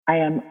I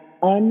am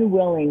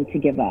unwilling to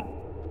give up,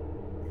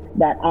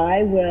 that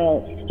I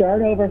will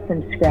start over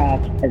from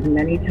scratch as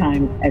many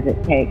times as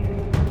it takes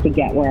to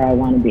get where I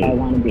want to be.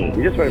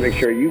 You just want to make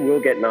sure you will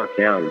get knocked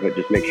down, but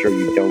just make sure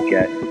you don't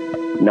get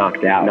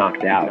knocked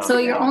out. So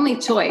your only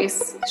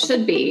choice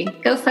should be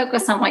go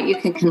focus on what you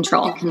can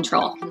control.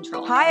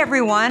 Hi,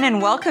 everyone,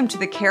 and welcome to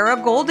the Kara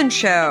Golden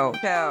Show.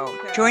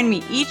 Join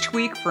me each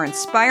week for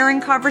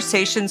inspiring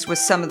conversations with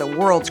some of the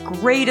world's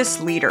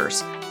greatest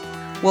leaders.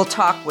 We'll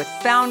talk with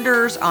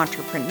founders,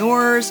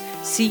 entrepreneurs,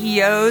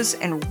 CEOs,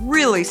 and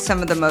really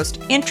some of the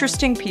most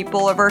interesting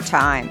people of our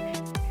time.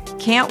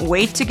 Can't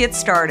wait to get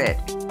started.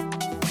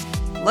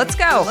 Let's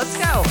go.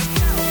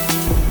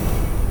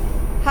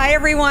 Hi,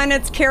 everyone.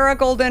 It's Kara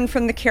Golden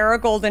from The Kara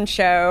Golden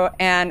Show,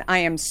 and I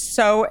am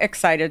so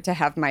excited to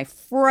have my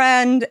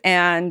friend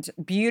and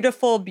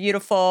beautiful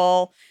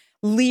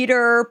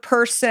leader,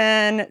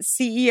 person,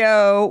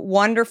 CEO,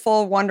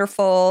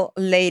 wonderful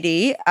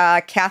lady,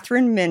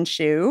 Kathryn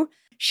Minshew.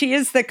 She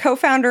is the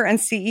co-founder and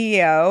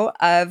CEO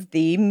of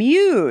the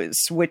Muse,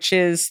 which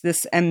is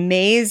this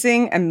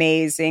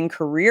amazing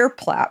career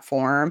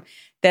platform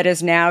that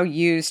is now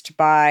used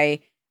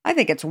by, I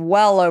think it's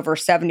well over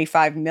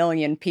 75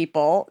 million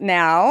people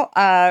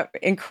now.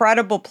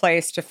 Incredible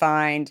place to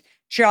find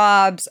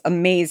jobs,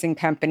 amazing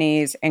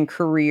companies, and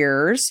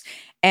careers.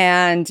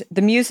 And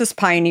the Muse has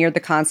pioneered the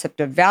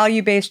concept of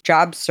value-based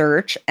job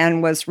search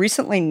and was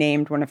recently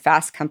named one of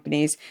Fast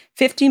Company's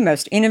 50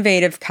 most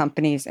innovative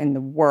companies in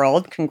the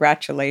world.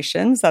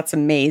 Congratulations. That's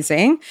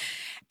amazing.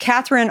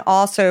 Kathryn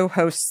also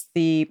hosts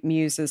the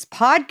Muse's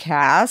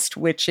podcast,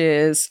 which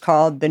is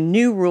called The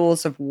New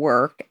Rules of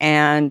Work.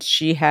 And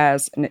she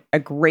has a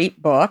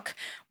great book,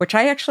 which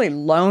I actually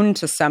loaned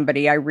to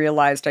somebody. I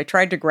realized I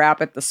tried to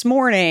grab it this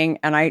morning,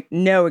 and I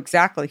know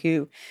exactly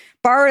who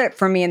borrowed it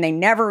from me, and they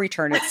never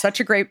returned it. Such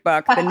a great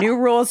book, The New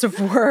Rules of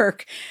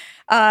Work,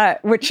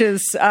 which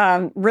is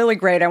really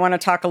great. I want to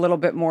talk a little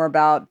bit more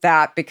about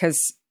that because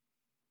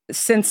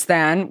since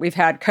then, we've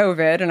had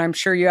COVID, and I'm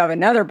sure you have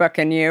another book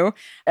in you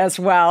as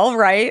well,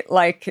 right?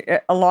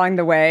 Like along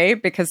the way,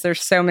 because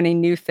there's so many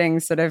new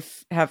things that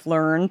have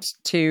learned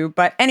too.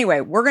 But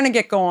anyway, we're going to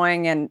get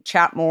going and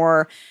chat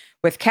more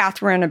with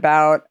Kathryn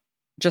about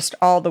just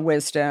all the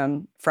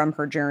wisdom from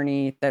her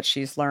journey that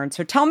she's learned.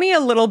 So tell me a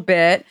little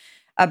bit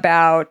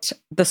about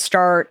the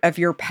start of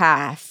your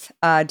path.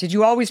 Did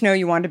you always know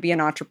you wanted to be an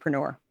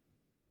entrepreneur?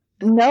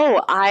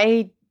 No,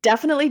 I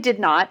definitely did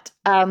not.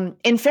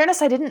 In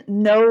fairness, I didn't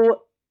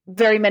know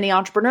very many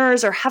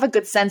entrepreneurs or have a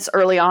good sense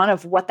early on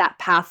of what that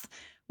path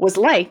was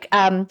like.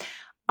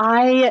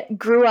 I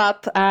grew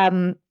up,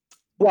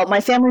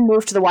 my family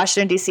moved to the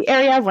Washington, D.C.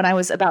 area when I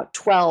was about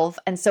 12.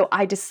 And so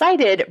I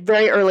decided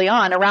very early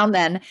on around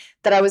then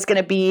that I was going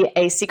to be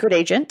a secret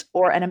agent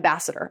or an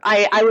ambassador.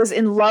 I was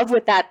in love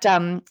with that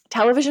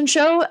television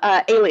show,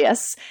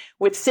 Alias,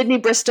 with Sydney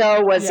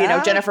Bristow was,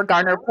 Jennifer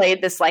Garner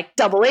played this like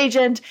double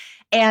agent.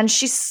 And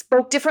she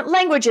spoke different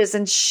languages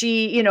and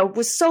she,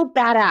 was so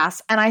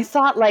badass. And I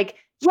thought like,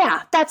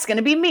 yeah, that's going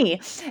to be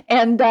me.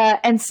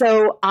 And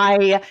so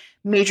I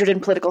majored in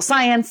political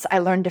science. I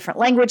learned different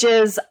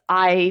languages.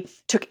 I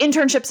took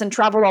internships and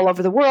traveled all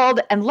over the world.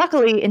 And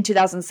luckily in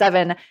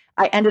 2007,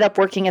 I ended up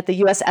working at the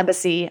U.S.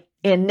 Embassy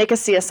in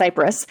Nicosia,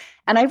 Cyprus.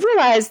 And I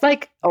realized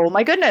like, oh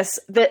my goodness,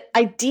 the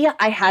idea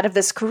I had of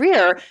this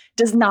career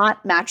does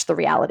not match the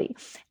reality.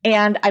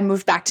 And I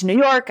moved back to New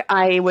York.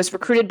 I was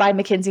recruited by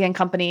McKinsey &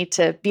 Company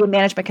to be a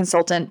management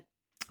consultant.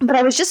 But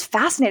I was just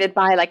fascinated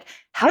by like,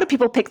 how do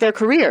people pick their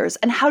careers?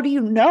 And how do you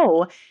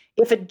know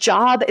if a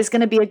job is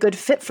going to be a good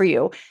fit for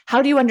you?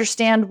 How do you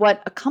understand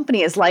what a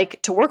company is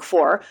like to work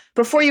for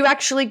before you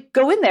actually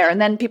go in there? And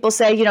then people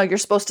say, you're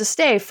supposed to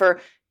stay for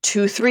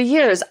 2-3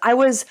 years. I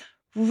was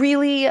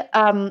really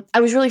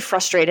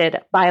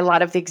frustrated by a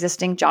lot of the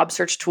existing job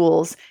search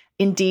tools.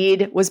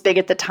 Indeed was big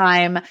at the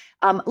time.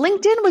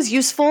 LinkedIn was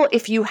useful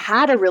if you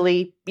had a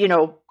really,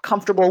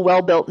 comfortable,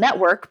 well-built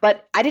network,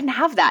 but I didn't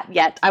have that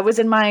yet. I was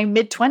in my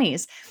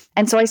mid-20s.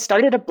 And so I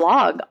started a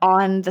blog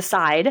on the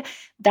side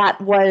that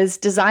was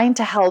designed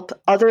to help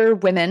other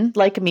women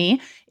like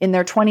me in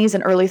their 20s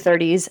and early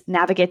 30s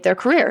navigate their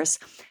careers.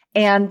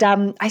 And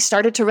I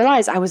started to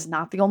realize I was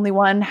not the only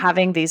one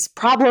having these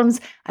problems.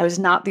 I was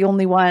not the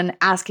only one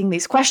asking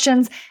these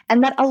questions,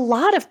 and that a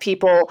lot of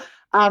people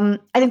I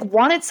think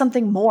wanted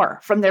something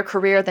more from their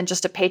career than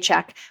just a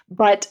paycheck,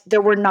 but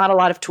there were not a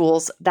lot of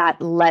tools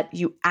that let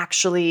you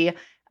actually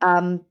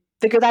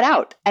figure that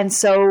out. And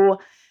so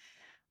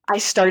I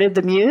started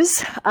the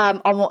Muse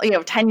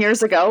almost 10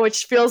 years ago,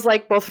 which feels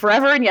like both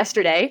forever and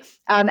yesterday.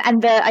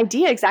 And the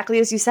idea, exactly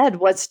as you said,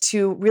 was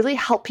to really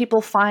help people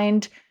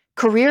find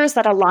careers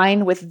that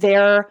align with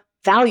their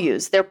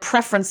values, their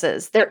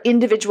preferences, their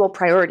individual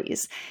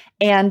priorities,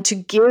 and to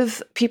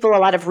give people a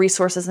lot of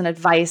resources and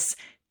advice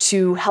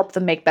to help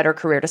them make better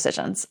career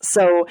decisions.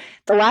 So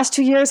the last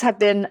 2 years have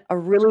been a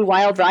really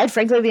wild ride.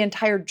 Frankly, the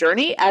entire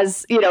journey,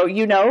 as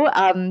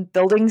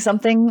building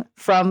something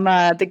from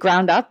the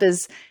ground up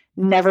is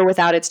never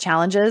without its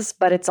challenges,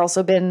 but it's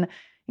also been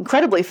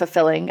incredibly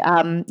fulfilling.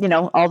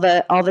 All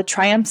the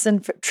triumphs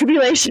and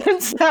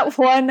tribulations that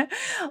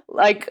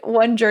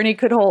one journey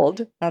could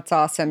hold. That's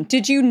awesome.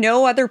 Did you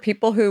know other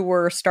people who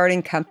were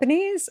starting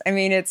companies? I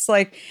mean, it's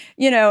like,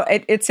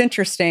 it's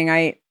interesting.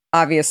 I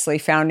obviously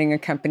founding a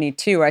company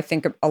too. I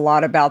think a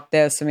lot about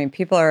this. I mean,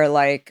 people are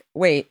like,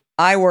 wait,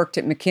 I worked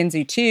at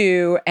McKinsey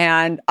too,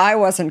 and I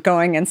wasn't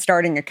going and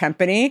starting a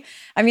company.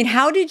 I mean,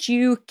 how did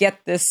you get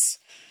this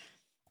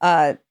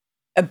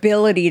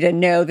ability to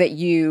know that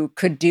you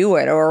could do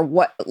it, or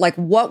what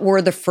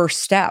were the first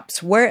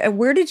steps?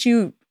 Where did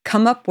you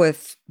come up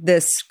with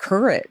this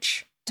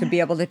courage to be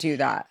able to do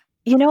that?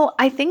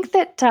 I think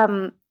that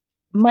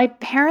my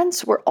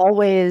parents were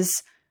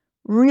always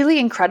really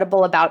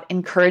incredible about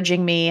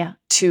encouraging me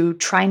to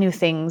try new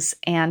things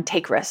and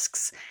take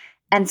risks.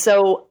 And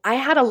so I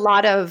had a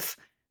lot of,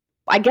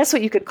 I guess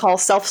what you could call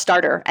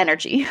self-starter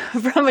energy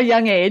from a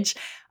young age.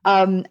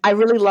 I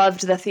really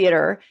loved the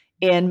theater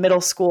in middle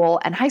school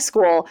and high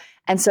school.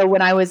 And so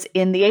when I was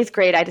in the 8th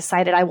grade, I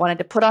decided I wanted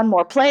to put on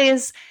more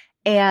plays.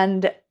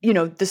 And,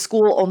 the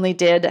school only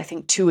did, I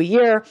think, 2 a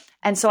year.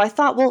 And so I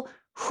thought, well,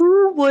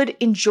 who would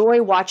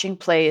enjoy watching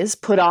plays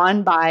put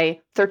on by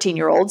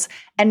 13-year-olds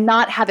and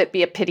not have it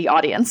be a pity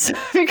audience?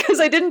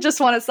 Because I didn't just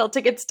want to sell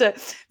tickets to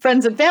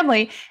friends and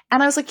family.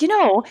 And I was like,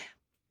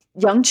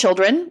 young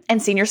children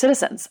and senior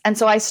citizens. And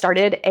so I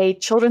started a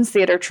children's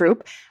theater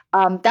troupe.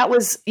 That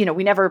was,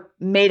 we never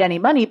made any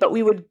money, but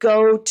we would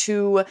go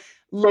to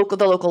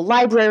the local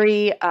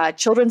library,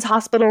 children's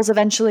hospitals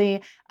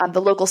eventually,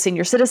 the local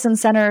senior citizen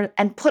center,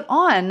 and put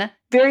on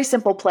very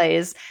simple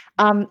plays.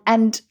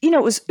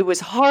 It was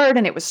hard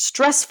and it was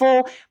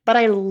stressful, but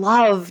I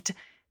loved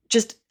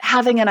just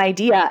having an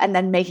idea and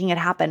then making it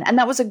happen. And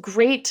that was a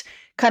great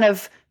kind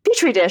of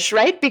petri dish,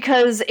 right?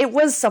 Because it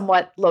was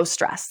somewhat low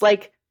stress.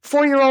 Like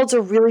 4-year-olds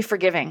are really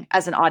forgiving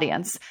as an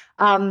audience.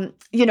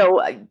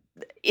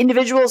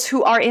 Individuals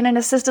who are in an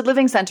assisted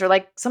living center,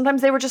 like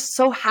sometimes they were just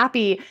so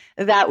happy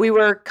that we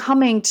were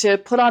coming to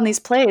put on these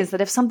plays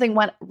that if something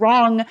went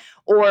wrong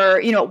or,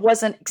 it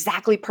wasn't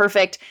exactly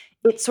perfect,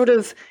 it sort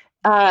of,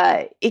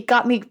 it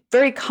got me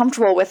very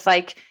comfortable with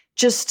like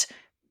just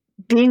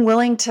being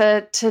willing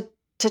to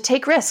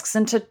take risks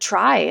and to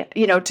try,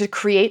 to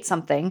create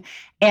something.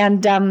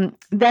 And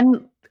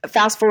then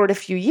fast forward a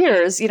few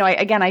years,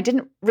 I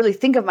didn't really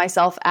think of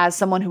myself as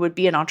someone who would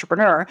be an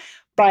entrepreneur.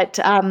 But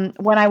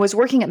when I was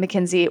working at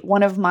McKinsey,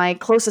 one of my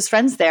closest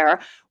friends there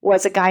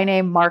was a guy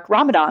named Mark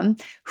Ramadan,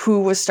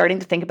 who was starting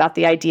to think about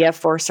the idea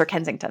for Sir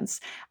Kensington's,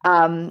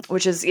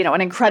 which is,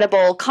 an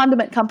incredible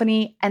condiment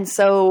company. And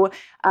so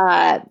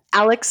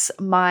Alex,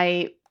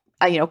 my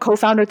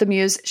co-founder at the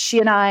Muse, she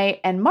and I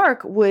and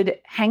Mark would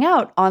hang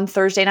out on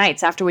Thursday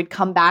nights after we'd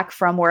come back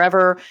from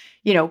wherever,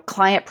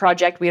 client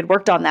project we had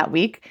worked on that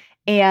week.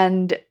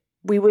 And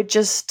we would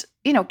just,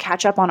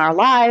 catch up on our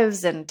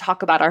lives and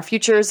talk about our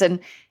futures. And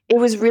it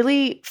was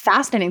really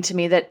fascinating to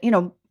me that,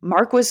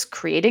 Mark was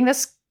creating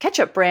this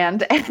ketchup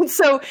brand. And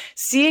so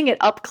seeing it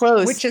up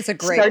close. Which is a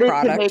great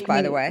product,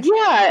 by the way.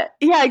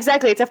 Yeah,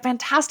 exactly. It's a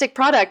fantastic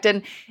product.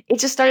 And it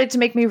just started to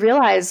make me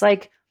realize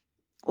like,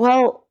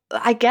 well,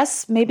 I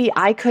guess maybe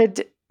I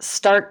could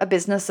start a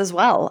business as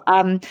well.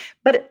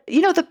 But,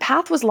 the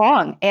path was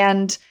long.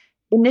 And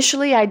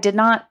initially, I did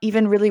not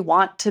even really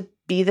want to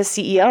be the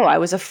CEO. I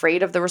was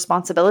afraid of the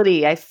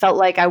responsibility. I felt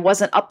like I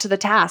wasn't up to the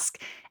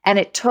task. And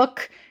it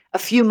took a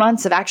few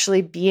months of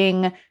actually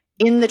being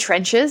in the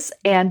trenches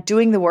and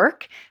doing the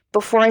work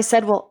before I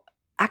said, well,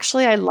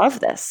 actually, I love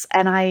this.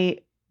 And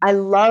I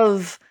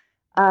love,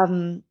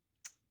 that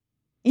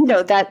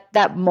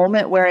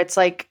moment where it's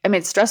like, I mean,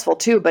 it's stressful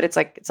too, but it's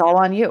like, it's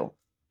all on you.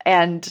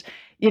 And,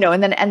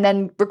 and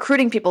then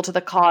recruiting people to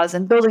the cause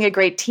and building a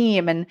great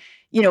team and,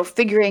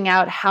 figuring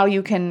out how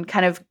you can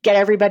kind of get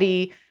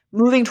everybody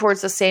moving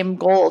towards the same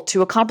goal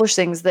to accomplish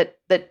things that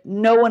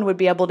no one would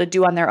be able to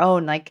do on their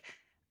own. Like,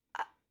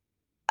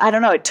 I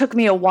don't know. It took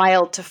me a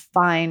while to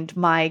find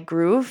my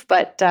groove,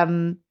 but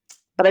I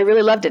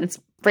really loved it.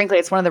 Frankly,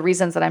 it's one of the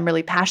reasons that I'm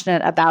really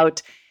passionate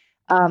about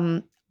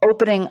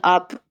opening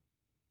up,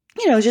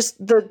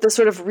 just the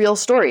sort of real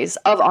stories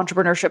of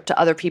entrepreneurship to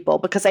other people.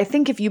 Because I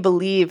think if you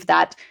believe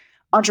that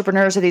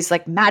entrepreneurs are these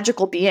like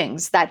magical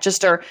beings that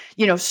just are,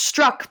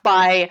 struck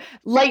by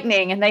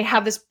lightning and they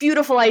have this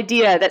beautiful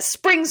idea that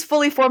springs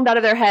fully formed out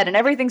of their head and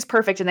everything's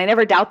perfect and they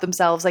never doubt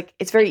themselves, like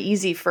it's very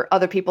easy for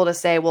other people to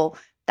say, well,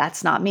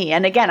 that's not me.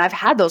 And again, I've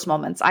had those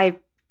moments. I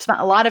spent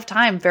a lot of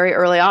time very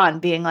early on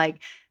being like,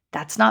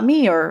 that's not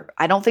me, or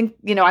I don't think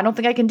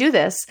I can do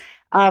this.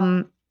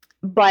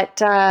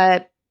 But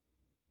at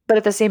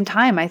the same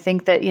time, I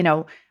think that,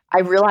 I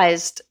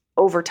realized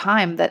over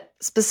time that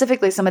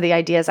specifically some of the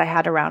ideas I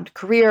had around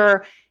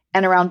career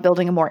and around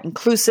building a more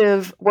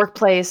inclusive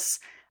workplace,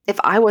 if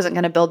I wasn't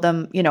going to build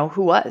them,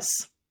 who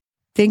was?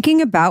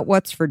 Thinking about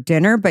what's for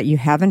dinner, but you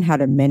haven't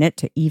had a minute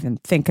to even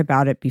think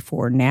about it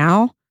before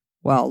now?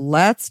 Well,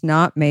 let's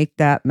not make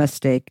that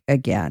mistake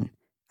again.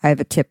 I have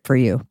a tip for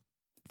you.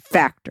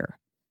 Factor.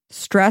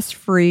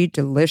 Stress-free,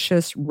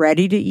 delicious,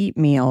 ready-to-eat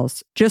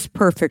meals, just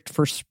perfect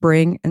for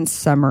spring and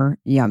summer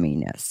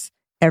yumminess.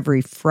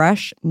 Every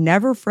fresh,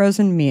 never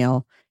frozen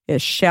meal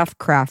is chef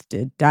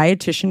crafted,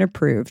 dietitian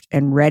approved,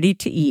 and ready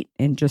to eat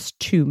in just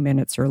 2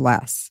 minutes or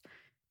less.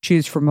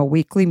 Choose from a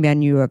weekly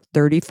menu of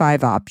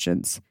 35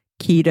 options: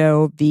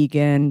 keto,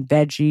 vegan,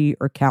 veggie,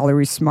 or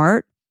calorie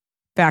smart.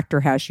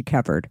 Factor has you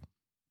covered.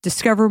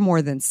 Discover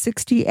more than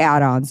 60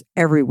 add-ons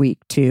every week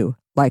too,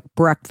 like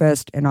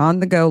breakfast and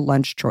on-the-go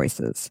lunch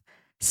choices.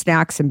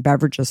 Snacks and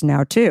beverages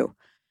now too.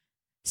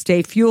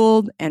 Stay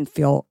fueled and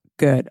feel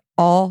good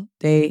all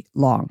day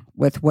long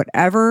with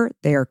whatever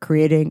they are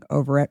creating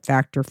over at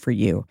Factor for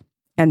you.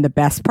 And the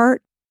best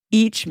part,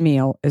 each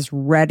meal is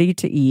ready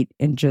to eat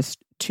in just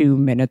 2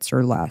 minutes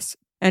or less.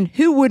 And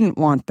who wouldn't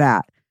want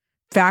that?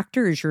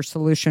 Factor is your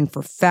solution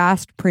for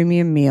fast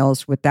premium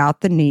meals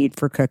without the need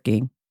for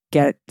cooking.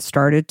 Get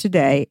started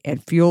today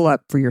and fuel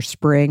up for your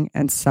spring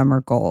and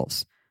summer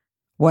goals.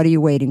 What are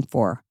you waiting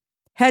for?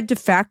 Head to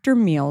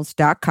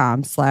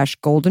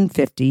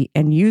factormeals.com/golden50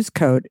 and use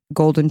code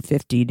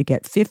golden50 to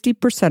get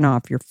 50%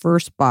 off your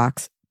first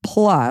box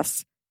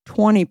plus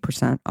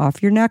 20%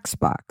 off your next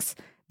box.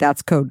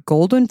 That's code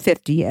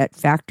golden50 at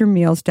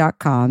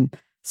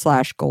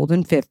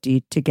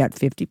factormeals.com/golden50 to get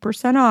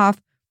 50%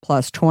 off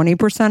plus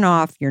 20%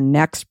 off your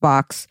next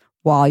box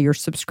while your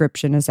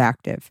subscription is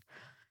active.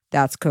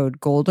 That's code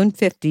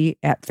golden50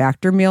 at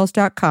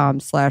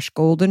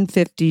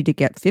factormeals.com/golden50 to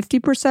get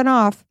 50%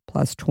 off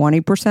plus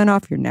 20%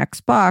 off your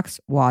next box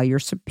while your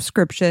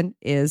subscription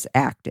is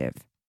active.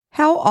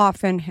 How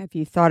often have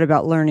you thought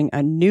about learning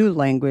a new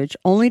language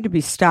only to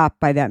be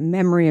stopped by that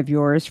memory of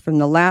yours from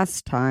the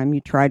last time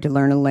you tried to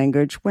learn a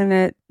language when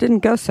it didn't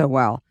go so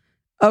well?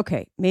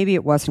 Okay, maybe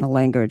it wasn't a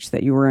language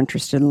that you were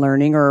interested in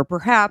learning, or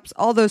perhaps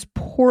all those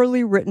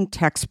poorly written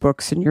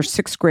textbooks in your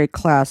 6th grade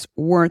class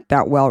weren't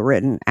that well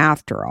written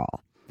after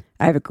all.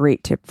 I have a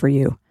great tip for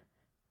you.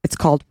 It's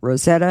called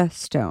Rosetta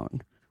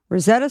Stone.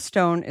 Rosetta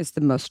Stone is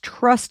the most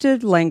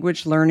trusted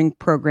language learning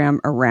program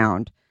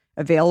around,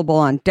 available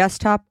on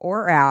desktop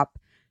or app,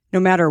 no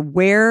matter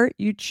where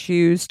you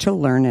choose to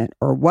learn it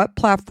or what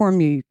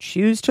platform you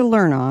choose to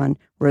learn on.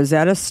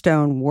 Rosetta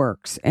Stone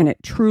works, and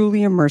it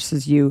truly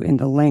immerses you in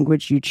the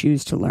language you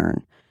choose to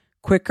learn,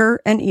 quicker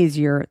and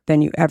easier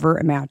than you ever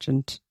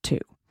imagined to.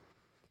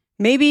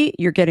 Maybe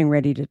you're getting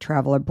ready to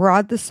travel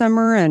abroad this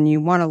summer and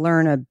you want to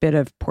learn a bit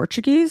of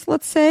Portuguese,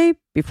 let's say,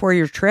 before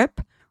your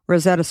trip.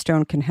 Rosetta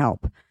Stone can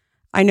help.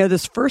 I know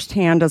this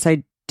firsthand as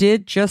I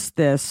did just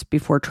this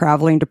before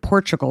traveling to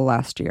Portugal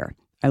last year.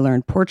 I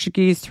learned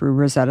Portuguese through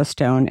Rosetta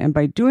Stone, and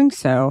by doing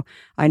so,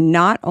 I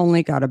not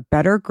only got a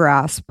better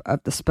grasp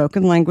of the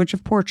spoken language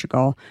of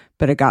Portugal,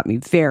 but it got me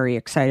very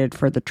excited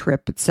for the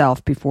trip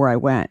itself before I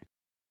went.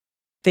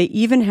 They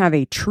even have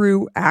a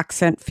true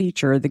accent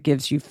feature that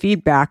gives you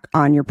feedback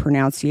on your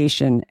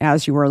pronunciation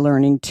as you are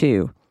learning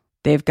too.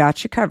 They've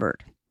got you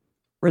covered.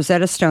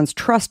 Rosetta Stone's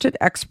trusted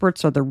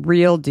experts are the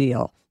real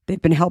deal. They've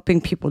been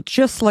helping people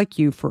just like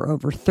you for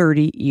over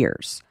 30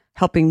 years.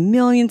 Helping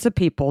millions of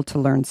people to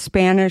learn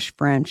Spanish,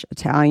 French,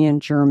 Italian,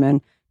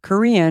 German,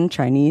 Korean,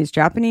 Chinese,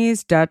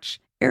 Japanese, Dutch,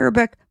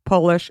 Arabic,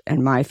 Polish,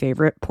 and my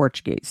favorite,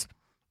 Portuguese.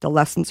 The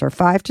lessons are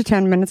 5 to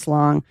 10 minutes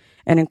long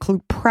and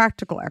include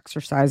practical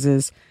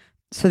exercises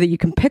so that you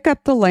can pick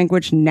up the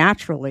language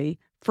naturally,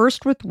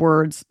 first with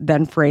words,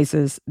 then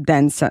phrases,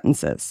 then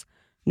sentences.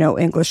 No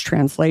English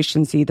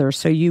translations either,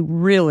 so you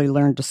really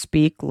learn to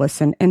speak,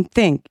 listen, and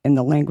think in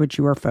the language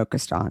you are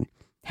focused on,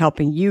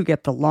 helping you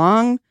get the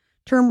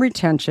long-term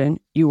retention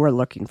you are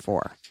looking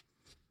for.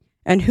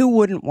 And who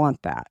wouldn't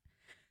want that?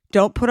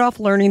 Don't put off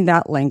learning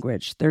that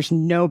language. There's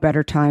no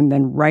better time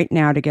than right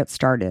now to get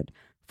started.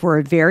 For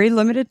a very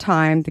limited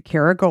time, the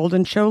Kara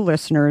Golden Show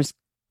listeners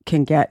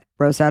can get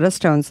Rosetta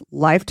Stone's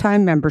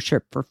lifetime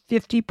membership for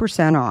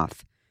 50%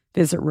 off.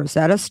 Visit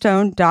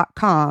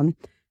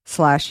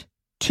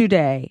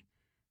rosettastone.com/today.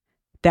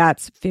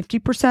 That's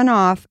 50%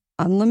 off,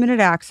 unlimited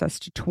access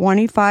to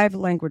 25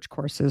 language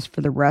courses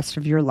for the rest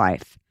of your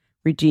life.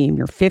 Redeem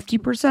your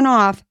 50%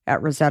 off at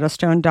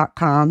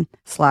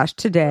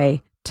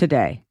rosettastone.com/today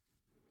today.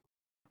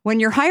 When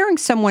you're hiring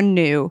someone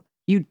new,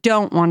 you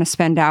don't want to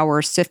spend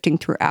hours sifting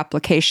through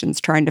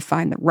applications trying to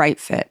find the right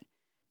fit.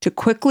 To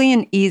quickly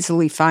and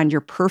easily find your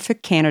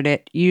perfect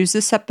candidate, use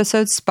this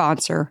episode's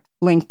sponsor,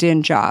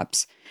 LinkedIn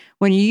Jobs.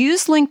 When you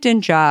use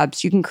LinkedIn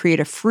Jobs, you can create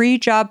a free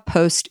job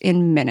post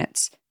in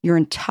minutes. Your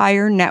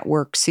entire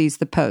network sees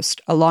the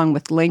post, along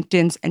with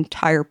LinkedIn's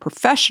entire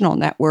professional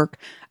network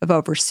of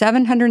over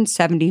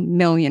 770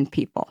 million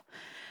people.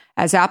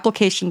 As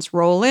applications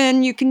roll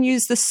in, you can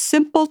use the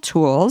simple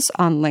tools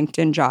on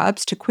LinkedIn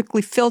Jobs to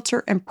quickly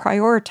filter and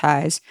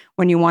prioritize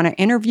when you want to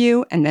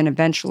interview and then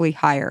eventually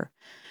hire.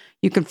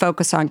 You can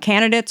focus on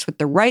candidates with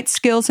the right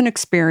skills and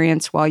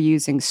experience while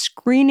using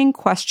screening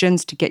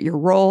questions to get your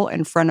role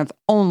in front of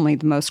only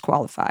the most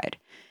qualified.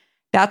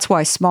 That's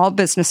why small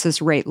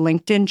businesses rate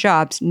LinkedIn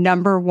Jobs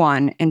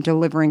 #1 in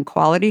delivering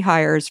quality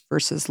hires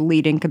versus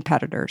leading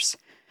competitors.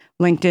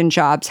 LinkedIn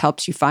Jobs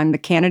helps you find the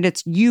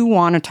candidates you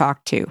want to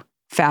talk to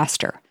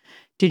faster.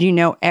 Did you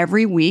know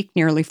every week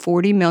nearly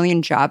 40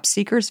 million job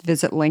seekers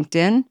visit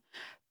LinkedIn?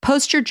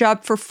 Post your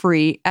job for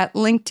free at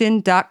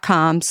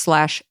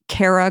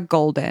linkedin.com/Kara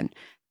Golden.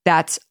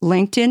 That's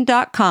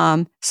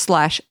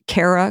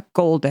linkedin.com/Kara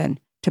Golden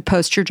to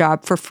post your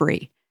job for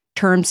free.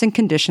 Terms and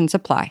conditions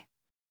apply.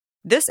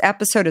 This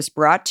episode is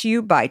brought to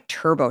you by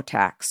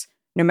TurboTax.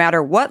 No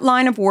matter what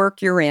line of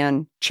work you're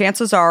in,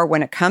 chances are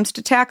when it comes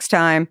to tax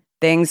time,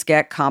 things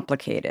get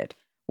complicated.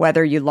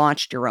 Whether you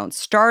launched your own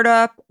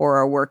startup or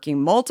are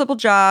working multiple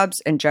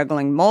jobs and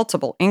juggling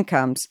multiple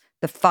incomes,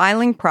 the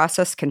filing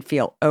process can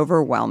feel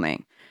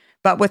overwhelming.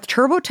 But with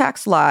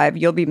TurboTax Live,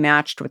 you'll be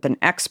matched with an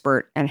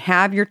expert and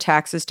have your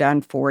taxes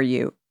done for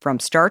you from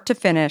start to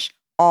finish,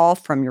 all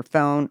from your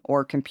phone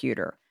or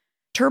computer.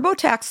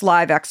 TurboTax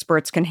Live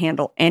experts can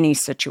handle any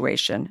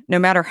situation, no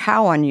matter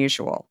how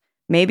unusual.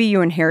 Maybe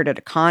you inherited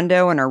a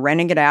condo and are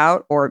renting it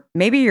out, or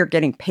maybe you're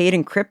getting paid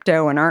in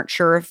crypto and aren't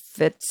sure if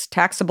it's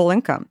taxable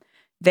income.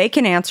 They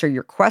can answer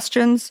your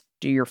questions,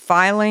 do your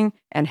filing,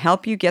 and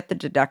help you get the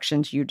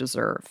deductions you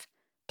deserve.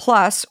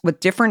 Plus,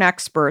 with different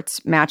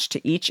experts matched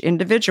to each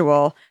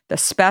individual, the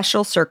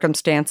special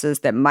circumstances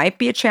that might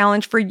be a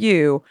challenge for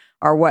you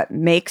are what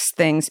makes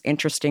things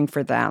interesting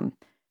for them.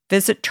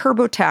 Visit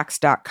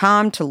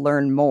TurboTax.com to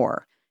learn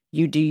more.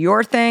 You do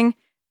your thing,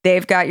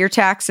 they've got your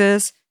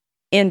taxes.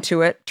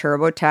 Intuit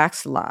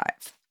TurboTax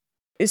Live.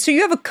 So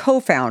you have a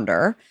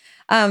co-founder.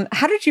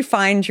 How did you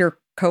find your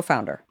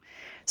co-founder?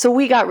 So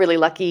we got really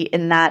lucky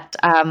in that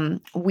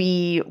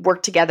we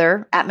worked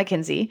together at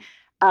McKinsey.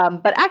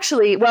 But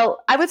actually,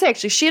 I would say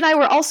she and I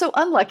were also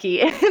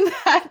unlucky in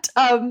that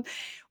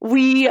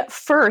we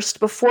first,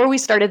 before we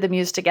started the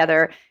Muse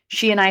together,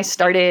 she and I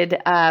started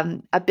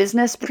a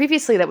business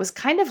previously that was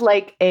kind of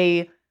like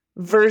a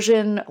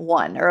version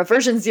 1 or a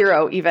version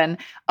 0 even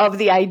of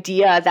the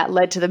idea that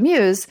led to the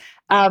Muse.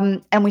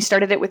 And we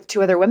started it with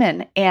 2 other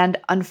women. And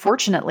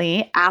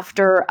unfortunately,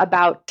 after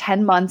about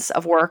 10 months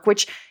of work,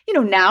 which,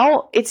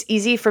 now it's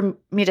easy for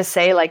me to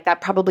say like that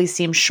probably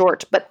seems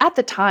short, but at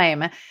the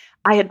time,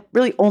 I had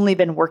really only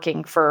been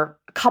working for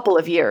a couple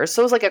of years.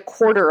 So it was like a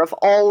quarter of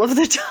all of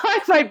the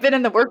time I'd been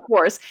in the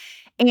workforce.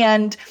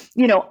 And,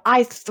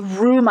 I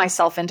threw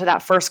myself into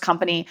that first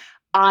company.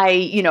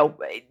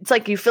 It's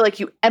like you feel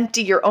like you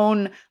empty your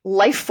own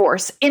life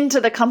force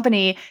into the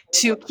company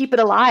to keep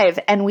it alive.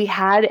 And we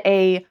had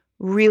a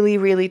really,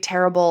 really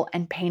terrible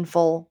and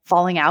painful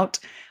falling out.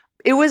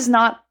 It was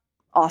not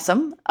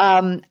awesome.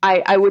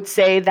 I would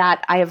say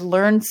that I have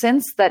learned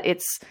since that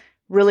it's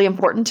really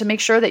important to make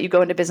sure that you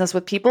go into business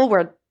with people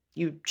where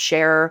you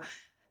share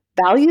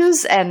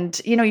values and,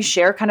 you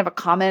share kind of a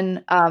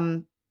common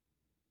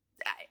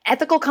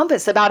ethical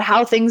compass about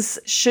how things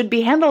should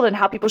be handled and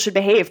how people should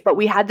behave. But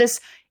we had this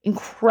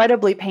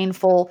incredibly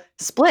painful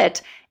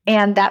split.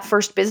 And that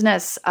first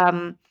business,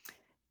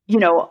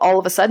 all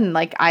of a sudden,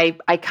 like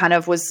I kind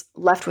of was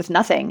left with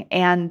nothing.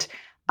 And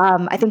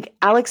I think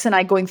Alex and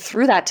I going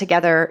through that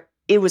together,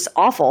 it was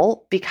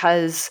awful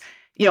because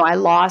I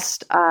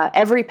lost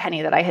every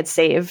penny that I had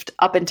saved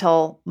up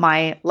until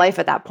my life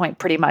at that point,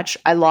 pretty much.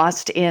 I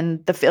lost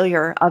in the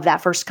failure of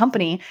that first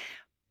company.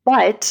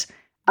 But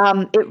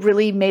it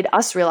really made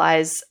us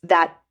realize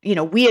that,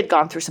 we had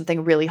gone through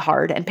something really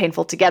hard and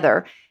painful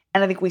together.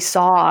 And I think we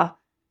saw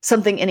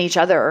something in each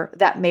other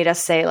that made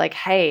us say like,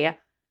 hey,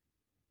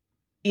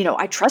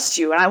 I trust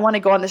you and I want to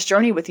go on this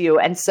journey with you.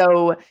 And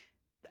so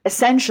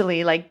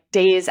essentially like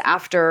days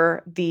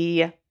after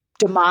the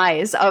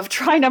demise of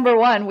try number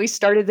 1, we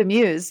started the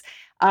Muse.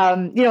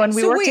 And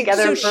we worked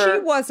together. So she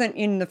wasn't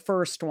in the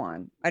first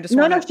one.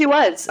 No, she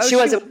was. She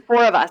was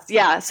 4 of us.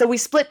 Yeah. So we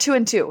split 2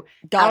 and 2.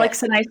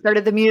 Alex and I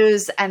started the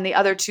Muse, and the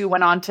other 2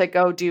 went on to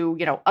go do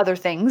other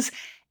things.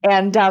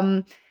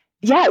 And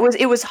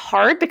it was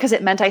hard because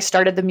it meant I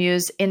started the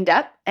Muse in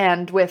debt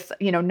and with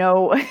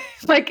no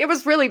like it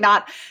was really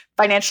not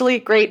financially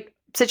great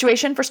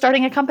situation for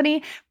starting a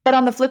company. But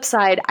on the flip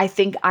side, I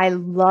think I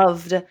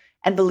loved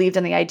and believed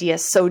in the idea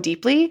so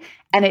deeply.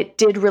 And it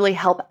did really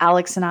help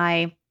Alex and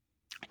I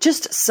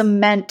just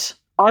cement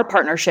our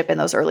partnership in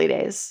those early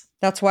days.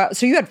 That's why.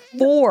 So you had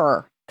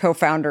 4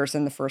 co-founders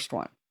in the first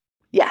one.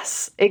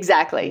 Yes,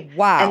 exactly.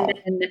 Wow. And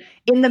then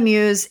in the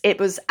Muse, it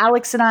was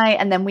Alex and I,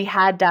 and then we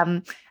had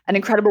an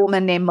incredible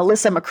woman named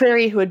Melissa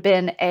McCreary, who had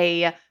been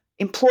a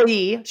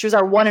employee. She was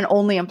our one and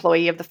only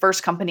employee of the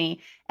first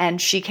company.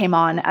 And she came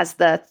on as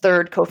the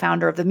 3rd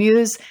co-founder of the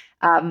Muse.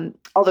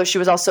 Although she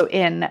was also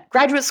in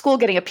graduate school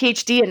getting a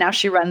PhD, and now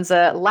she runs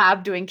a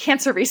lab doing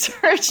cancer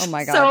research. Oh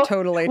my God,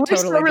 totally we're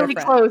still really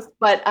close,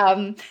 but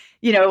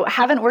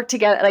haven't worked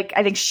together. Like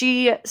I think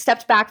she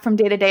stepped back from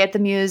day to day at the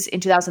Muse in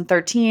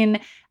 2013,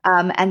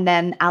 and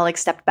then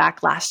Alex stepped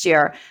back last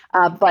year.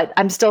 But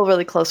I'm still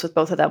really close with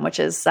both of them, which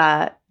is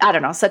such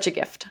a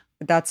gift.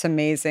 That's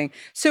amazing.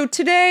 So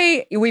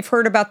today we've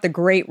heard about the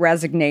Great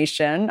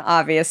Resignation,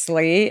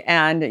 obviously,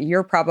 and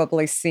you're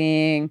probably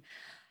seeing.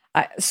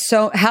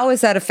 So how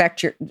has that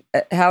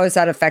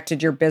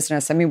affected your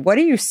business? I mean, what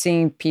are you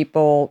seeing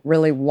people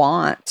really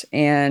want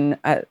in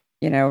a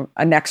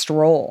next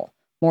role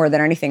more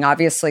than anything?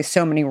 Obviously,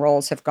 so many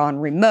roles have gone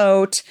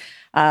remote.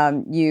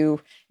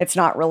 It's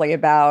not really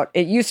about,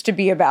 it used to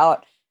be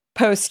about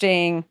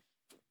posting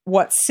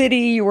what city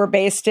you were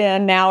based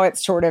in. Now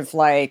it's sort of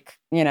like,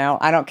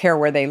 I don't care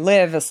where they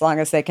live as long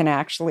as they can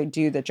actually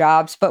do the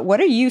jobs. But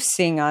what are you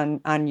seeing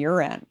on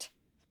your end?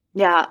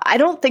 Yeah, I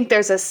don't think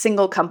there's a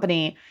single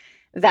company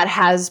that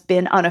has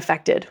been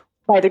unaffected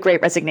by the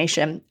Great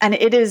Resignation. And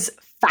it is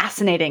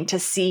fascinating to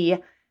see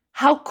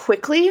how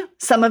quickly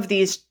some of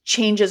these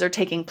changes are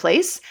taking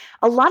place.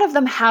 A lot of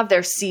them have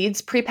their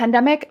seeds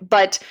pre-pandemic,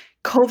 but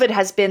COVID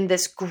has been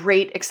this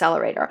great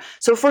accelerator.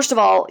 So first of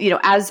all,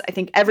 as I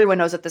think everyone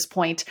knows at this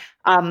point,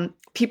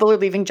 people are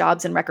leaving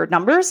jobs in record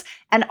numbers.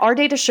 And our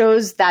data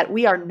shows that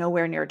we are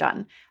nowhere near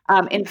done.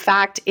 In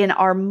fact, in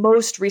our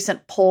most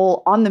recent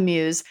poll on the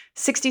Muse,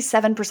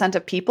 67%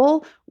 of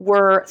people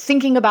were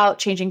thinking about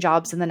changing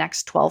jobs in the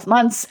next 12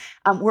 months.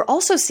 We're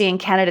also seeing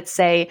candidates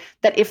say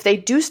that if they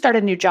do start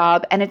a new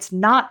job and it's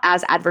not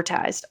as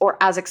advertised or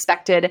as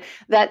expected,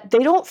 that they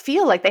don't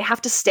feel like they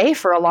have to stay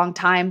for a long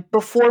time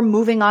before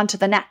moving on to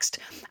the next.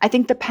 I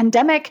think the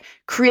pandemic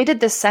created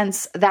this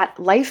sense that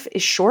life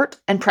is short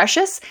and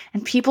precious,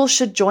 and people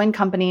should join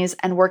companies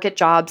and work at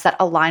jobs that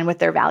align with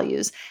their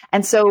values.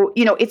 And so,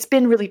 it's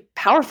been really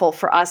powerful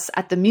for us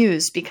at the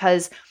Muse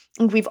because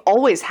we've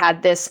always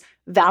had this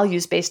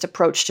values-based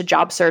approach to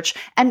job search.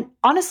 And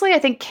honestly, I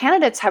think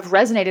candidates have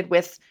resonated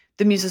with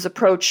the Muse's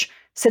approach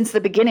since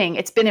the beginning.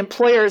 It's been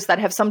employers that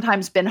have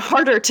sometimes been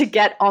harder to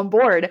get on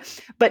board.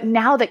 But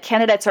now that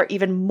candidates are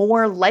even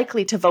more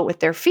likely to vote with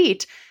their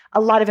feet,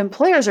 a lot of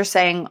employers are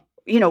saying,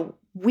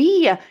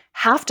 we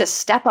have to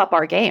step up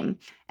our game.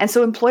 And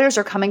so employers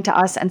are coming to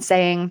us and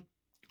saying,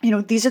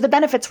 these are the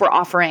benefits we're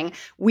offering.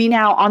 We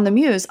now on the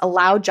Muse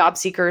allow job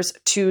seekers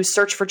to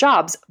search for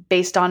jobs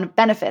based on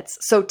benefits.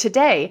 So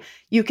today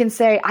you can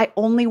say, I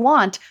only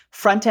want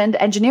front-end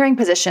engineering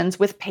positions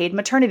with paid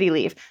maternity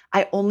leave.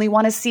 I only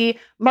want to see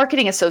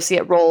marketing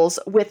associate roles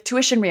with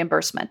tuition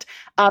reimbursement.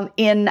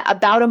 In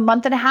about a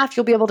month and a half,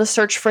 you'll be able to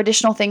search for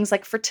additional things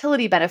like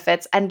fertility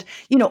benefits and,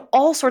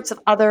 all sorts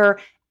of other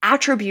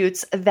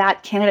attributes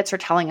that candidates are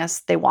telling us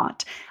they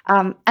want.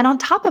 And on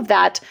top of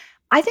that,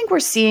 I think we're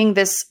seeing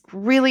this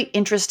really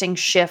interesting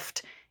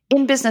shift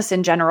in business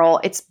in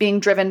general. It's being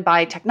driven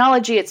by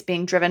technology. It's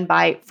being driven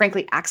by,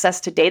 frankly,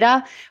 access to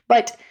data.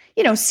 But,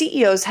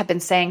 CEOs have been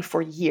saying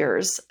for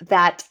years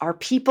that our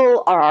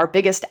people are our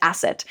biggest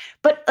asset.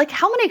 But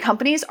how many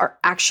companies are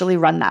actually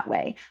run that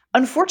way?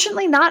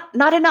 Unfortunately, not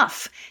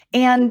enough.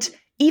 And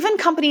even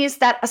companies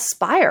that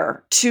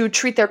aspire to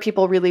treat their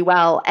people really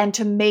well and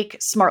to make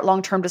smart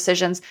long-term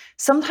decisions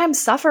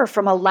sometimes suffer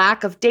from a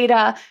lack of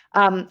data,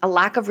 a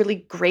lack of really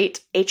great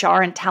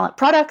HR and talent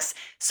products.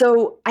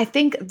 So I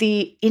think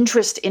the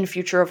interest in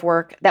future of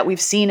work that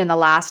we've seen in the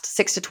last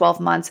 6 to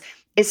 12 months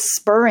is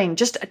spurring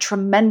just a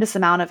tremendous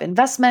amount of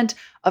investment,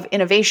 of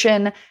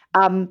innovation.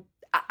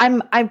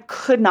 I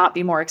could not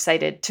be more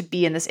excited to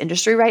be in this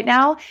industry right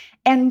now.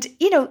 And,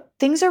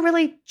 things are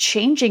really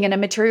changing in a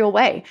material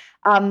way.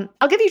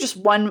 I'll give you just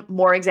one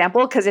more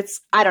example because it's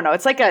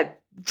like a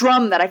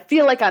drum that I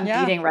feel like I'm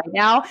beating right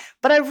now,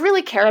 but I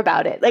really care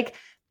about it.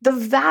 The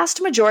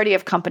vast majority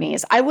of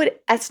companies, I would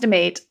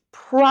estimate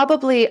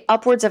probably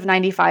upwards of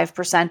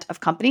 95% of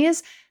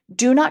companies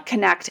do not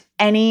connect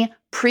any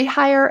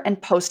pre-hire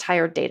and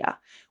post-hire data,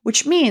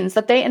 which means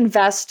that they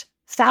invest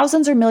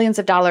thousands or millions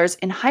of dollars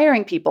in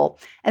hiring people,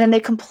 and then they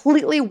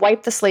completely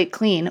wipe the slate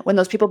clean when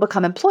those people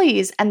become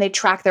employees and they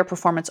track their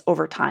performance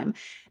over time.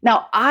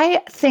 Now,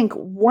 I think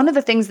one of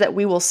the things that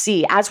we will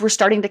see as we're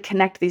starting to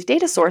connect these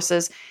data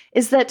sources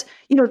is that,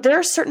 there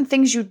are certain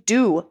things you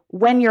do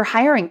when you're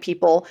hiring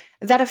people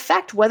that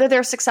affect whether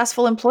they're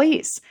successful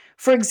employees.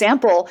 For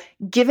example,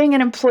 giving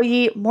an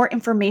employee more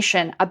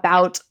information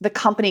about the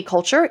company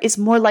culture is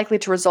more likely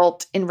to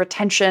result in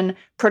retention,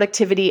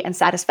 productivity, and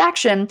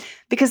satisfaction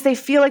because they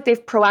feel like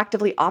they've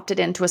proactively opted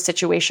into a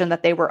situation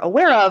that they were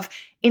aware of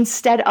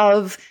instead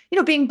of,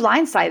 being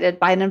blindsided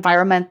by an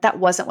environment that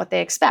wasn't what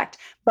they expect.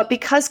 But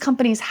because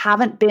companies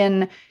haven't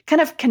been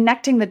kind of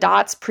connecting the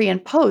dots pre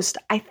and post,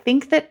 I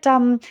think that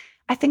a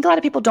lot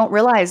of people don't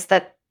realize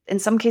that in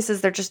some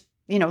cases they're just,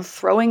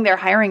 throwing their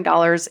hiring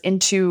dollars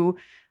into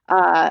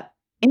a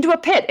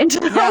pit, into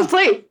the wrong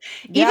place.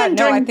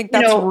 I think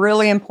that's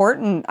really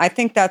important. I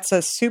think that's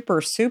a super,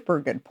 super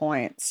good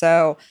point.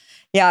 So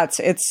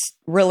it's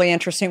really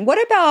interesting. What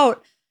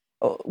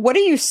are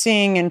you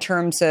seeing in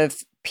terms of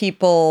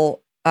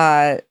people,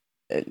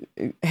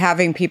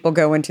 having people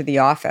go into the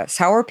office?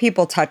 How are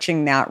people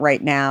touching that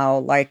right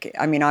now?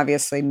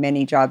 Obviously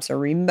many jobs are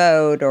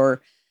remote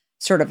or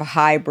sort of a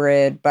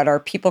hybrid, but are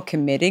people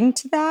committing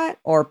to that,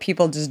 or are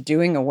people just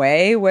doing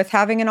away with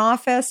having an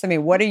office?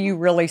 What are you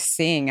really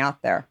seeing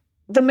out there?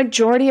 The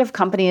majority of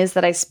companies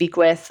that I speak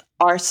with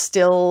are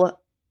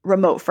still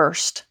remote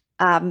first,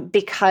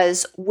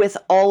 because with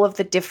all of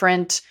the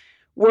different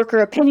worker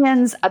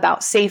opinions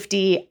about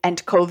safety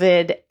and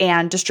COVID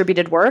and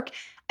distributed work,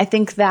 I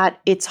think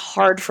that it's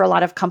hard for a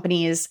lot of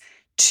companies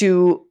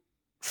to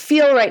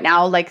feel right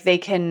now like they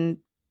can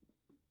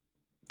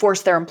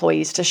force their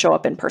employees to show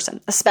up in person,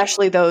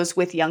 especially those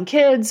with young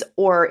kids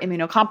or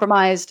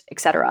immunocompromised, et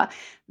cetera.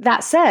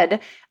 That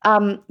said,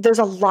 there's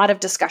a lot of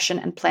discussion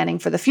and planning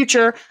for the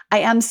future. I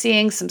am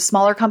seeing some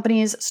smaller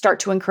companies start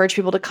to encourage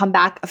people to come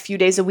back a few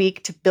days a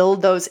week to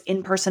build those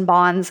in-person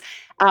bonds.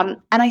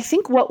 And I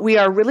think what we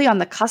are really on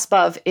the cusp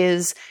of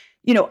is,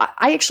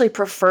 I actually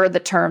prefer the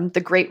term the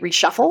Great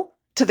Reshuffle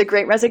to the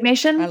Great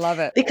Resignation. I love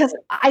it. Because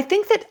I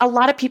think that a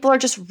lot of people are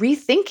just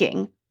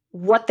rethinking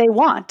what they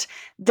want.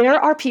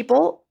 There are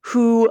people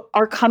who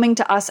are coming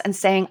to us and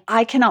saying,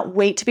 I cannot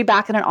wait to be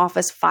back in an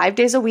office 5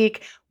 days a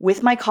week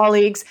with my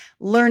colleagues,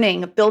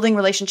 learning, building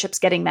relationships,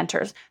 getting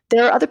mentors.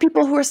 There are other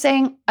people who are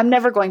saying, I'm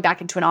never going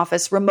back into an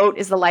office. Remote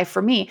is the life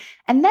for me.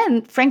 And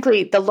then,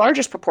 frankly, the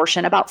largest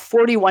proportion, about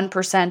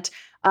 41%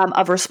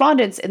 of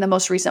respondents in the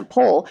most recent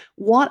poll,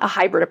 want a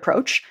hybrid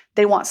approach.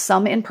 They want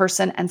some in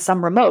person and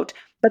some remote.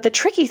 But the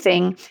tricky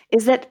thing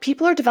is that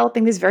people are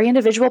developing these very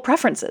individual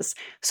preferences.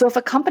 So if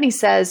a company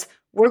says,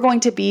 we're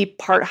going to be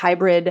part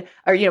hybrid,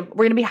 or we're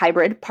going to be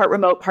hybrid, part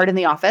remote, part in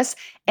the office,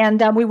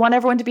 and we want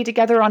everyone to be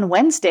together on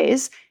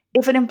Wednesdays,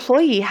 if an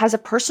employee has a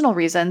personal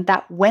reason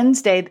that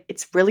Wednesday,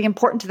 it's really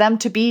important to them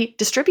to be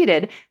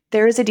distributed,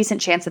 there is a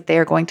decent chance that they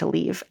are going to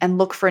leave and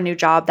look for a new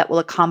job that will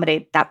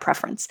accommodate that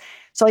preference.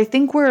 So I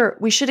think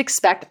we should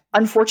expect,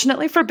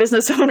 unfortunately for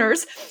business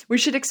owners, we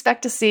should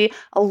expect to see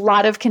a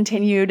lot of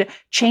continued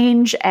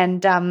change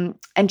and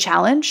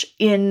challenge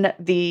in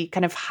the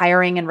kind of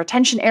hiring and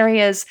retention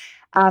areas.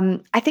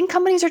 I think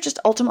companies are just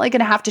ultimately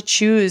going to have to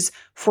choose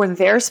for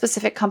their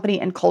specific company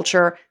and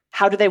culture,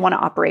 how do they want to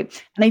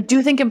operate? And I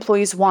do think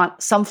employees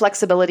want some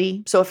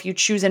flexibility. So if you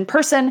choose in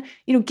person,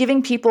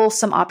 giving people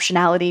some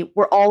optionality.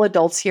 We're all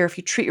adults here. If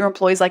you treat your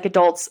employees like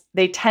adults,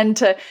 they tend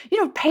to,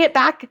 pay it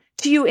back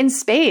to you in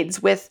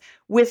spades with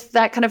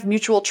that kind of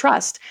mutual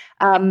trust.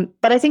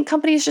 But I think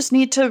companies just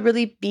need to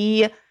really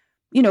be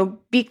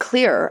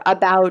clear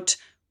about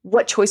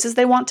what choices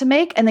they want to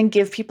make, and then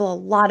give people a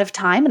lot of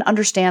time and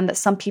understand that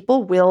some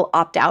people will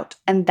opt out.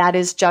 And that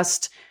is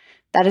just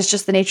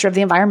the nature of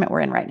the environment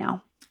we're in right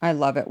now. I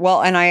love it.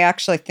 Well, and I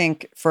actually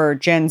think for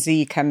Gen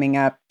Z coming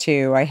up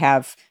too, I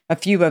have a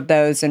few of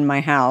those in my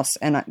house,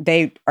 and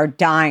they are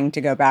dying to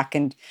go back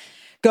and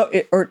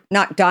or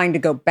not dying to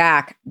go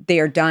back. They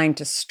are dying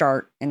to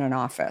start in an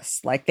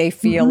office. Like they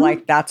feel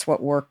like that's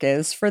what work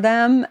is for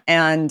them.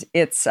 And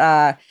it's,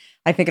 I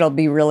think it'll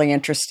be really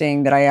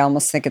interesting that I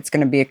almost think it's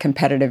going to be a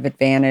competitive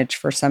advantage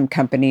for some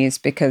companies,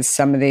 because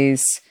some of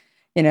these,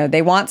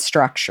 they want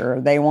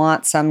structure. They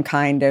want some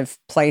kind of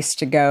place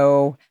to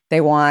go.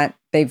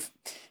 They've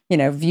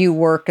view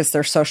work as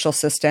their social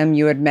system.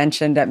 You had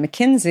mentioned at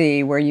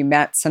McKinsey where you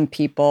met some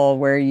people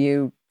where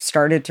you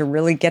started to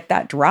really get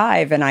that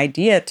drive and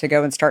idea to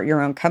go and start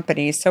your own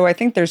company. So I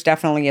think there's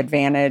definitely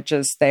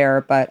advantages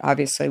there, but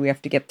obviously we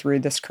have to get through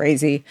this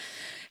crazy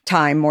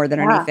time more than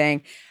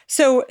anything.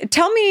 So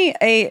tell me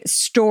a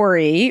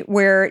story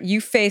where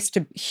you faced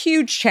a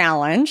huge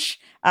challenge.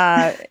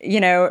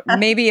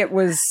 Maybe it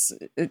was,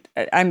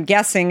 I'm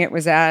guessing it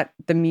was at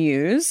the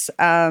Muse,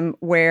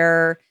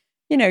 where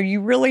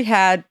you really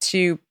had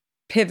to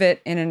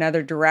pivot in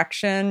another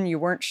direction. You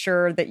weren't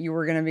sure that you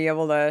were going to be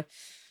able to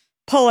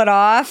pull it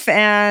off,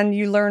 and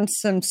you learned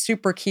some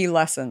super key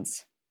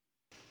lessons.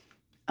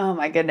 Oh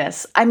my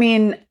goodness. I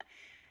mean,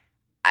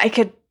 I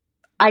could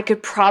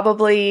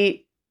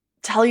probably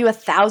tell you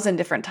 1,000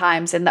 different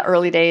times in the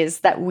early days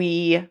that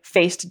we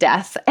faced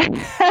death and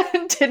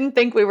didn't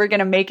think we were going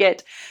to make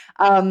it.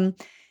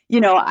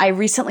 I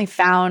recently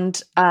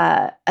found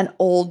an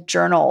old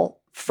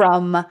journal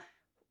from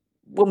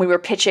when we were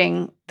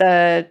pitching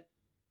the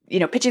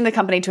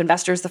company to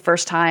investors the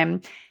first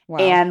time. Wow.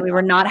 And we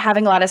were not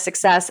having a lot of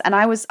success. And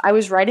I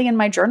was writing in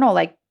my journal,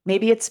 like,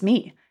 maybe it's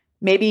me.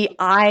 Maybe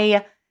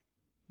I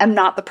am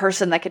not the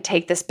person that could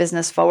take this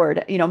business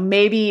forward.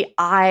 Maybe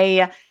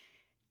I'm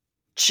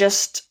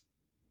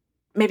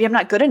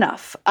not good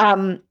enough.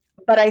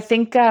 But I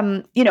think,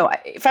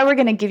 if I were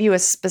going to give you a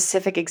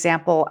specific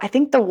example, I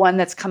think the one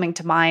that's coming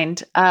to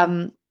mind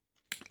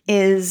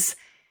is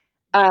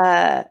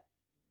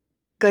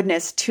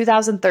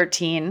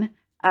 2013.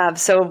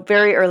 So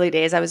very early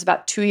days. I was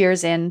about 2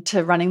 years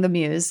into running the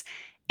Muse,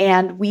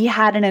 and we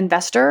had an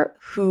investor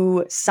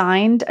who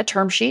signed a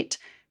term sheet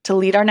to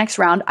lead our next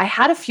round. I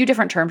had a few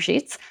different term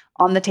sheets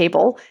on the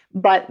table,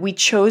 but we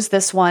chose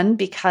this one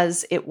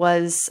because it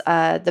was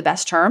the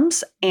best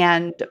terms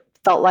and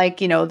felt like,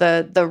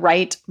 the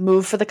right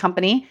move for the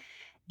company.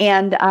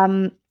 And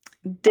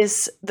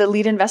the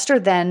lead investor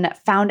then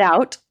found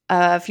out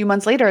a few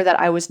months later that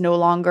I was no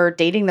longer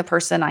dating the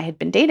person I had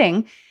been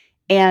dating.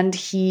 And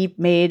he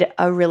made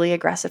a really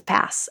aggressive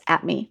pass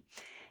at me.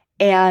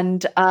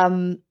 And,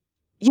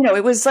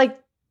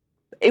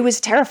 it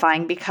was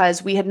terrifying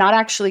because we had not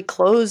actually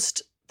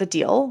closed the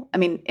deal. I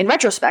mean, in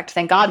retrospect,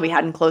 thank God we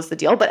hadn't closed the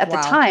deal. But at the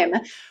time,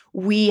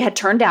 we had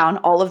turned down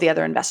all of the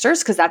other investors,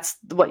 because that's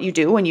what you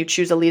do when you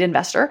choose a lead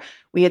investor.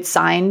 We had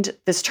signed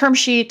this term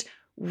sheet.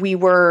 We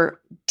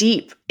were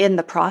deep in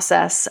the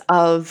process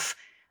of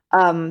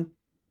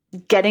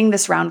getting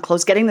this round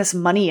closed, getting this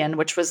money in,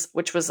 which was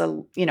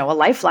a, you know, a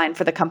lifeline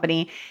for the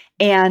company.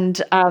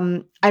 And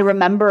I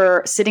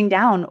remember sitting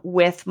down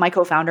with my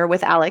co-founder,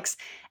 with Alex,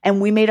 and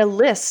we made a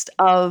list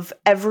of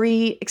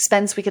every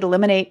expense we could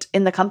eliminate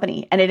in the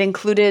company. And it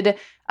included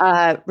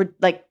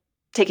like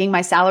taking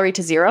my salary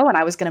to zero, and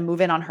I was going to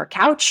move in on her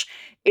couch.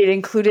 It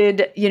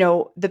included, you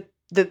know, the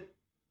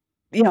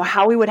you know,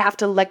 how we would have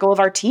to let go of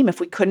our team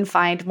if we couldn't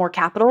find more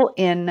capital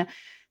in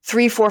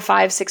 3, 4,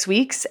 5, 6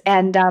 weeks.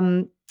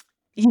 And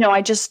you know,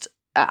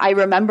 I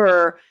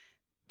remember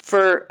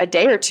for a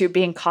day or two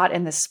being caught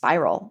in this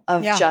spiral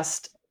of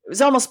just, it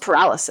was almost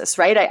paralysis,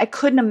 right? I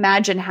couldn't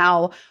imagine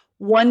how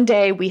one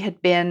day we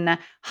had been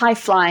high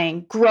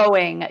flying,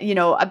 growing, you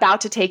know,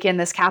 about to take in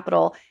this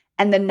capital.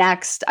 And the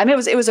next, I mean,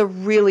 it was a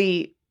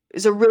really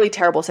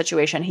terrible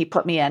situation he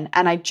put me in.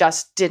 And I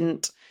just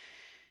didn't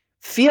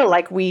feel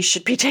like we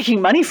should be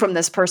taking money from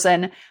this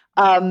person.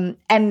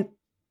 And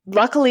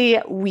luckily,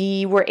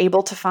 we were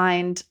able to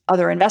find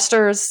other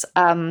investors.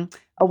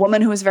 A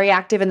woman who was very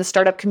active in the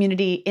startup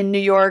community in New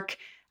York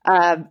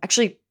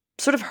actually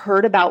sort of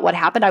heard about what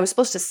happened. I was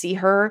supposed to see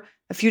her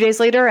a few days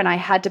later, and I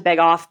had to beg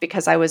off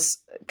because I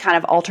was kind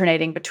of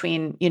alternating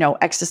between, you know,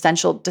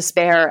 existential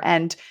despair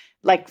and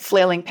like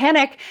flailing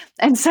panic.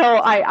 And so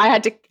I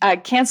had to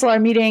cancel our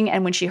meeting.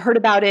 And when she heard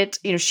about it,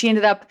 you know, she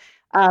ended up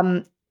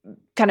kind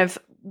of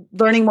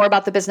learning more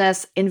about the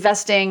business,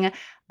 investing.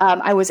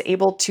 I was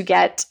able to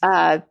get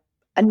a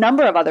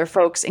number of other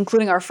folks,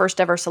 including our first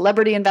ever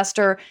celebrity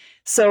investor.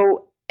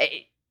 So,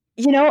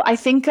 you know, I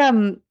think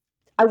I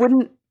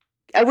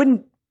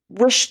wouldn't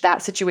wish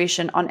that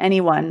situation on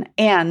anyone.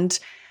 And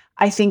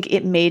I think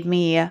it made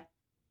me,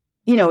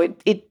 you know,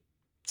 it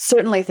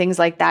certainly things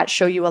like that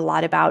show you a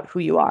lot about who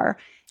you are.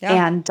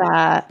 Yeah. And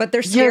but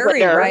they're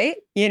scary, right?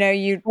 You know,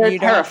 they're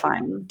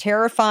terrifying.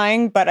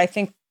 Terrifying, but I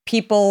think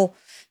people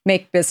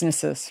make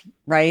businesses,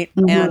 right?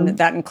 Mm-hmm. And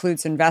that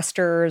includes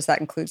investors, that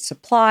includes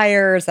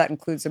suppliers, that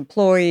includes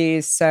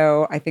employees.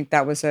 So I think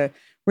that was a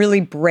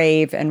really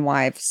brave and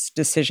wise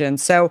decision.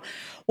 So,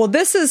 well,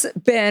 this has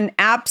been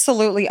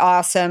absolutely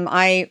awesome.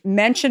 I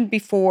mentioned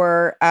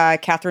before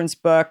Kathryn's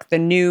book, The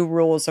New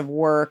Rules of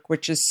Work,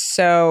 which is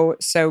so,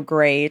 so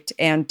great.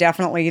 And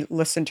definitely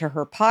listen to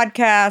her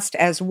podcast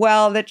as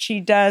well that she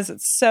does.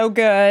 It's so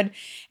good.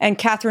 And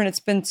Kathryn,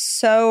 it's been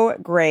so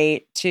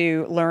great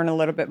to learn a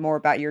little bit more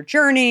about your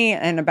journey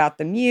and about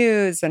the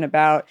Muse and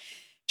about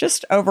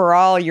just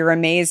overall your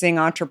amazing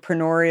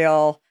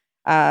entrepreneurial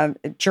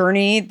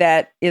journey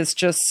that is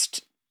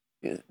just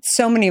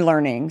so many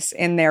learnings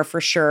in there for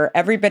sure.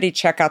 Everybody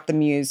check out the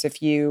Muse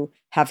if you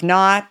have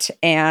not,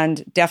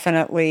 and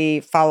definitely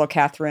follow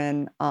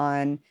Kathryn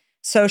on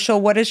social.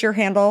 What is your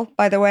handle,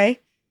 by the way?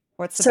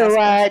 What's the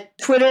best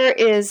Twitter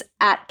is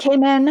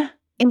 @Kmin,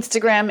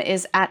 Instagram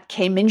is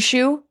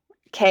 @Kminshew,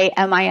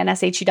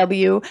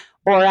 KMINSHEW,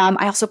 or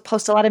I also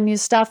post a lot of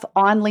Muse stuff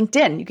on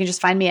LinkedIn. You can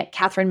just find me at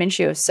Kathryn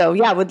Minshew. So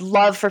yeah, would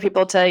love for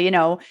people to, you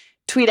know,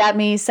 tweet at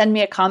me, send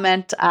me a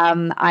comment.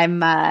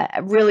 I'm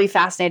really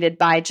fascinated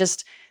by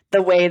just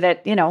the way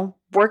that, you know,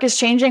 work is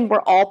changing.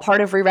 We're all part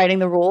of rewriting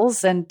the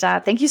rules. And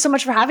thank you so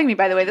much for having me,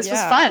 by the way. This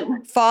was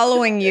fun.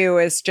 Following you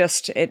is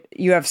just,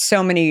 you have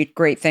so many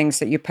great things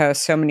that you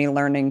post, so many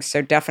learnings.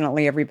 So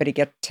definitely everybody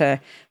get to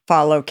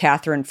follow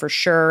Kathryn for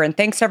sure. And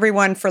thanks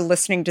everyone for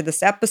listening to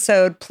this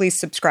episode. Please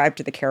subscribe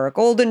to The Kara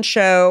Goldin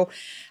Show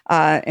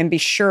and be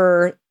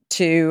sure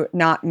to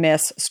not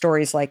miss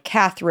stories like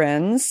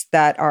Kathryn's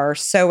that are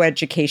so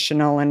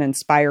educational and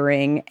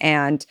inspiring.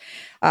 And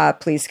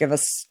please give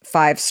us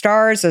 5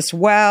 stars as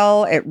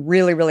well. It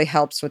really, really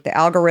helps with the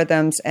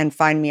algorithms. And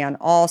find me on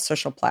all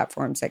social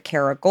platforms at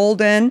Kara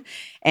Goldin.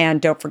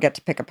 And don't forget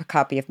to pick up a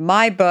copy of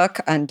my book,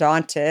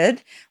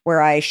 Undaunted,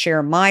 where I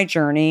share my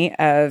journey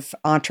of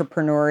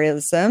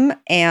entrepreneurialism.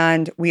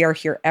 And we are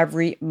here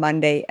every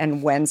Monday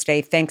and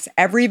Wednesday. Thanks,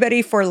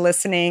 everybody, for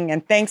listening.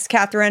 And thanks,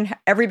 Kathryn.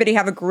 Everybody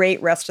have a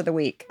great rest of the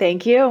week.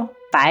 Thank you.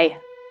 Bye.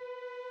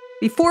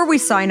 Before we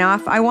sign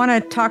off, I want to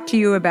talk to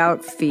you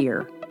about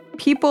fear.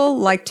 People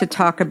like to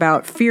talk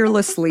about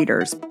fearless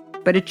leaders,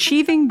 but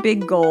achieving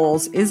big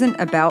goals isn't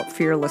about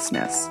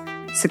fearlessness.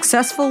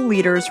 Successful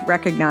leaders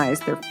recognize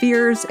their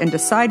fears and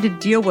decide to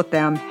deal with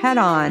them head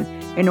on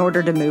in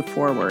order to move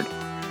forward.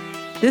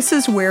 This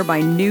is where my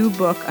new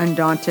book,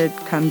 Undaunted,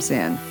 comes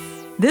in.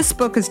 This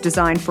book is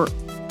designed for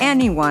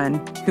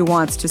anyone who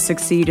wants to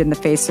succeed in the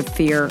face of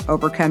fear,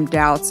 overcome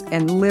doubts,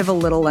 and live a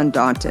little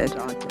undaunted.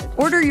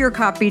 Order your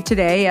copy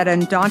today at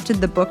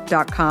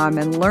undauntedthebook.com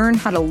and learn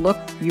how to look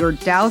your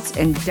doubts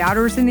and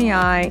doubters in the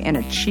eye and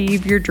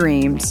achieve your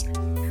dreams.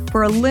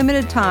 For a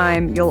limited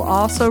time, you'll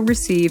also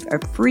receive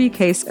a free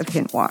case of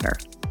hint water.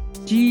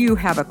 Do you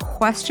have a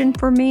question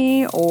for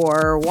me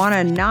or want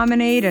to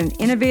nominate an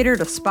innovator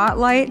to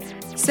spotlight?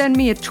 Send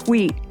me a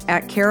tweet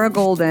at Kara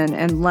Goldin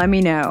and let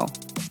me know.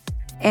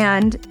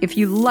 And if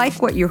you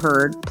like what you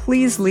heard,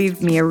 please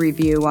leave me a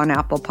review on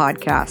Apple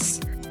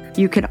Podcasts.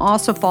 You can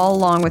also follow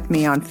along with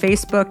me on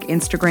Facebook,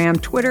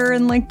 Instagram, Twitter,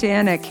 and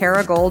LinkedIn at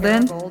Kara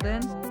Goldin.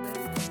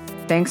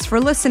 Thanks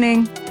for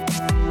listening.